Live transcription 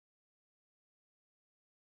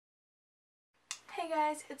Hey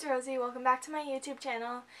guys, it's Rosie. Welcome back to my YouTube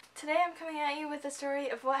channel. Today I'm coming at you with a story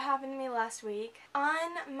of what happened to me last week.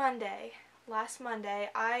 On last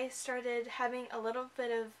Monday, I started having a little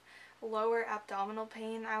bit of lower abdominal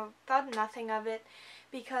pain. I thought nothing of it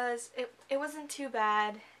because it wasn't too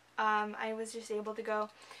bad. I was just able to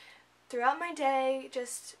go throughout my day,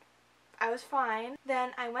 I was fine.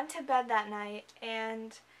 Then I went to bed that night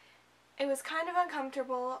and it was kind of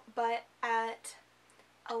uncomfortable, but at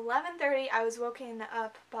 11:30 I was woken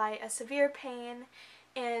up by a severe pain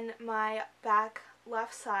in my back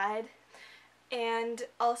left side and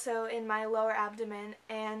also in my lower abdomen,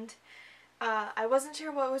 and I wasn't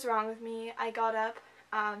sure what was wrong with me. I got up.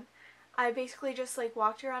 I basically just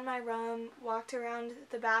walked around my room, walked around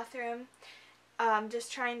the bathroom,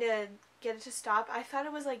 just trying to get it to stop. I thought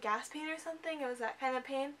it was like gas pain or something. It was that kind of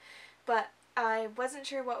pain, but I wasn't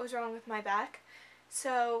sure what was wrong with my back.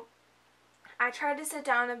 So I tried to sit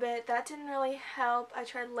down a bit. That didn't really help. I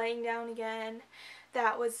tried laying down again.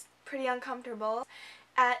 That was pretty uncomfortable.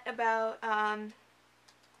 At about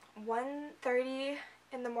 1:30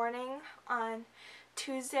 in the morning on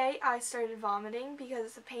Tuesday, I started vomiting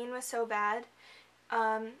because the pain was so bad.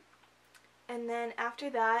 And then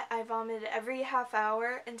after that, I vomited every half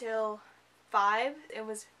hour until 5. It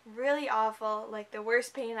was really awful, like the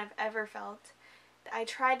worst pain I've ever felt. I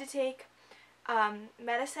tried to take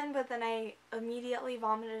medicine, but then I immediately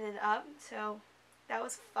vomited it up, so that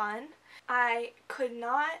was fun. I could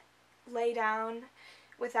not lay down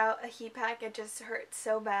without a heat pack. It just hurt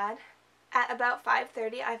so bad. At about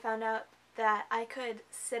 5:30 I found out that I could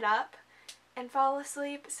sit up and fall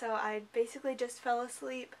asleep, so I basically just fell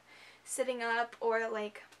asleep sitting up or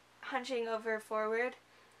hunching over forward.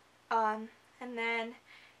 And then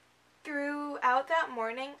throughout that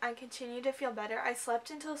morning I continued to feel better. I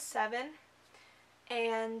slept until 7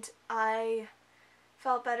 and I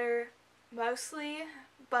felt better mostly,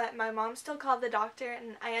 but my mom still called the doctor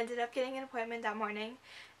and I ended up getting an appointment that morning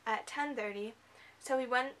at 10:30. So we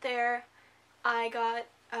went there. I got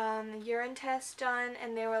the urine test done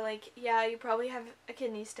and they were like, yeah, you probably have a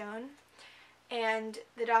kidney stone. And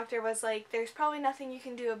the doctor was like, there's probably nothing you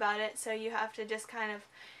can do about it, so you have to just kind of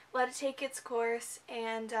let it take its course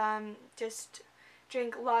and just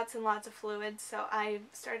drink lots and lots of fluids. So I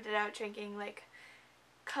started out drinking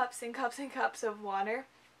cups and cups and cups of water.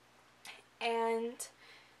 And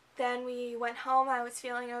then we went home. I was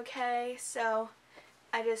feeling okay, so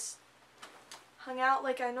I just hung out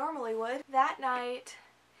like I normally would. That night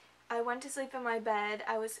I went to sleep in my bed.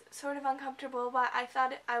 I was sort of uncomfortable, but I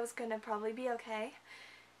thought I was gonna probably be okay.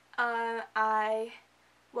 I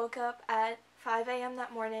woke up at 5 a.m.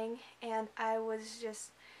 that morning and I was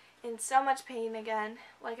just in so much pain again,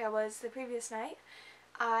 like I was the previous night.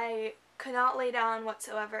 I could not lay down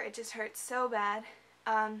whatsoever. It just hurt so bad.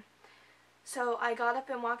 So I got up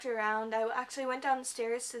and walked around. I actually went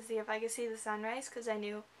downstairs to see if I could see the sunrise because I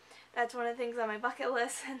knew that's one of the things on my bucket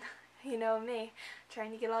list, and you know me,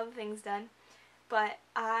 trying to get all the things done. But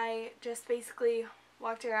I just basically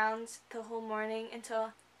walked around the whole morning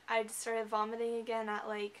until I started vomiting again at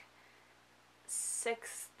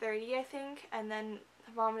 6:30 I think, and then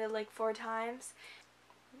vomited 4 times.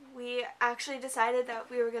 We actually decided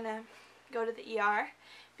that we were gonna go to the ER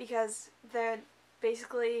because there's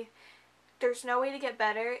no way to get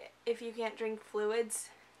better if you can't drink fluids.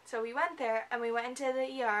 So we went there and we went into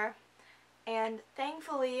the ER, and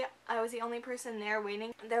thankfully I was the only person there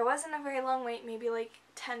waiting. There wasn't a very long wait, maybe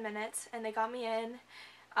 10 minutes, and they got me in.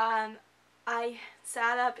 I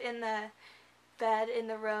sat up in the bed in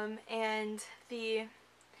the room and the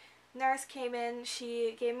nurse came in.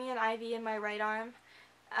 She gave me an IV in my right arm,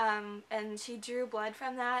 and she drew blood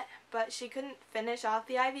from that, but she couldn't finish off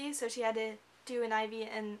the IV, so she had to do an IV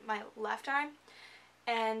in my left arm,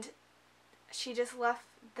 and she just left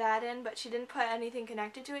that in, but she didn't put anything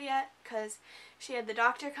connected to it yet because she had the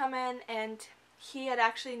doctor come in and he had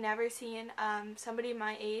actually never seen somebody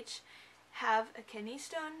my age have a kidney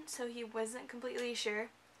stone, so he wasn't completely sure.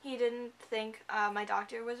 He didn't think my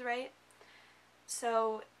doctor was right,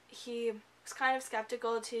 so he was kind of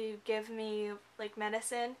skeptical to give me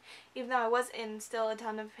medicine, even though I was in still a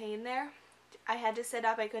ton of pain there. I had to sit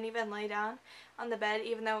up. I couldn't even lay down on the bed,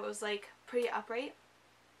 even though it was pretty upright.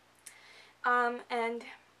 And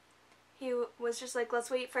he was just like,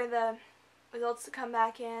 let's wait for the results to come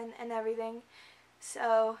back in and everything.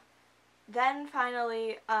 So then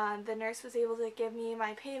finally the nurse was able to give me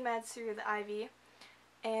my pain meds through the IV,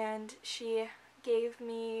 and she gave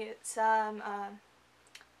me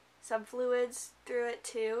some fluids through it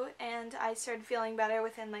too, and I started feeling better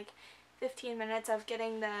within 15 minutes of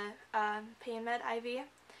getting the pain med IV.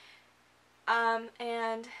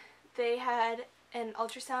 And they had an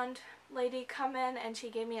ultrasound lady come in, and she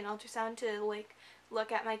gave me an ultrasound to like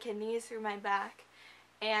look at my kidneys through my back.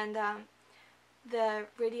 And the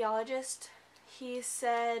radiologist, he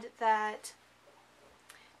said that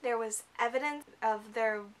there was evidence of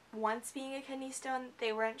there once being a kidney stone.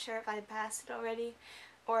 They weren't sure if I had passed it already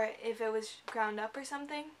or if it was ground up or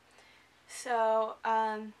something. So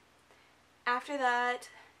after that,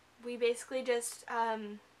 we basically just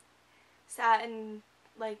sat and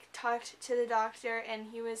like talked to the doctor, and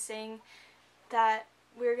he was saying that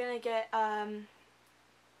we were gonna get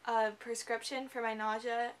a prescription for my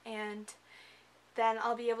nausea, and then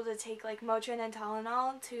I'll be able to take like Motrin and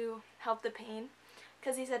Tylenol to help the pain.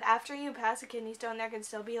 Because he said after you pass a kidney stone, there can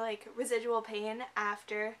still be like residual pain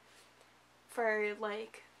after for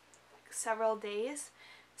like several days.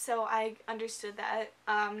 So I understood that.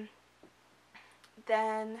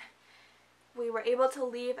 Then we were able to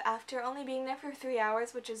leave after only being there for 3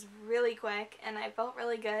 hours, which is really quick, and I felt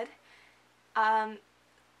really good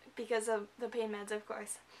because of the pain meds, of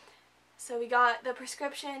course. So we got the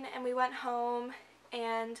prescription and we went home,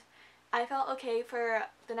 and I felt okay for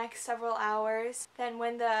the next several hours. Then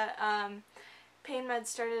when the pain meds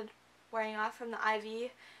started wearing off from the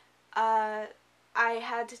IV, I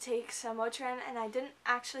had to take some Motrin, and I didn't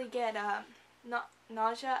actually get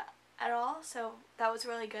nausea at all, so that was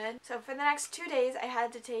really good. So for the next 2 days I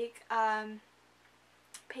had to take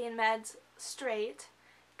pain meds straight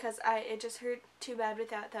because it just hurt too bad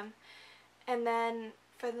without them. And then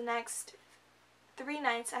for the next 3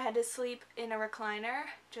 nights I had to sleep in a recliner,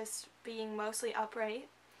 just being mostly upright.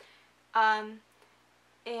 And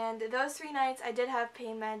those 3 nights I did have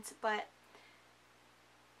pain meds, but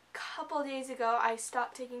couple days ago I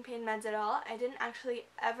stopped taking pain meds at all. I didn't actually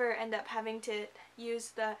ever end up having to use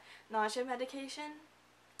the nausea medication.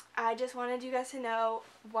 I just wanted you guys to know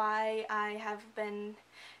why I have been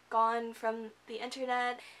gone from the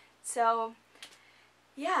internet. So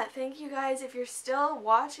yeah, thank you guys if you're still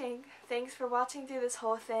watching. Thanks for watching through this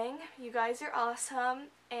whole thing. You guys are awesome,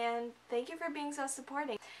 and thank you for being so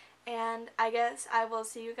supporting. And I guess I will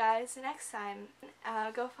see you guys next time.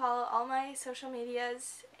 Go follow all my social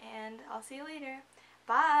medias, and I'll see you later.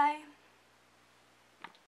 Bye!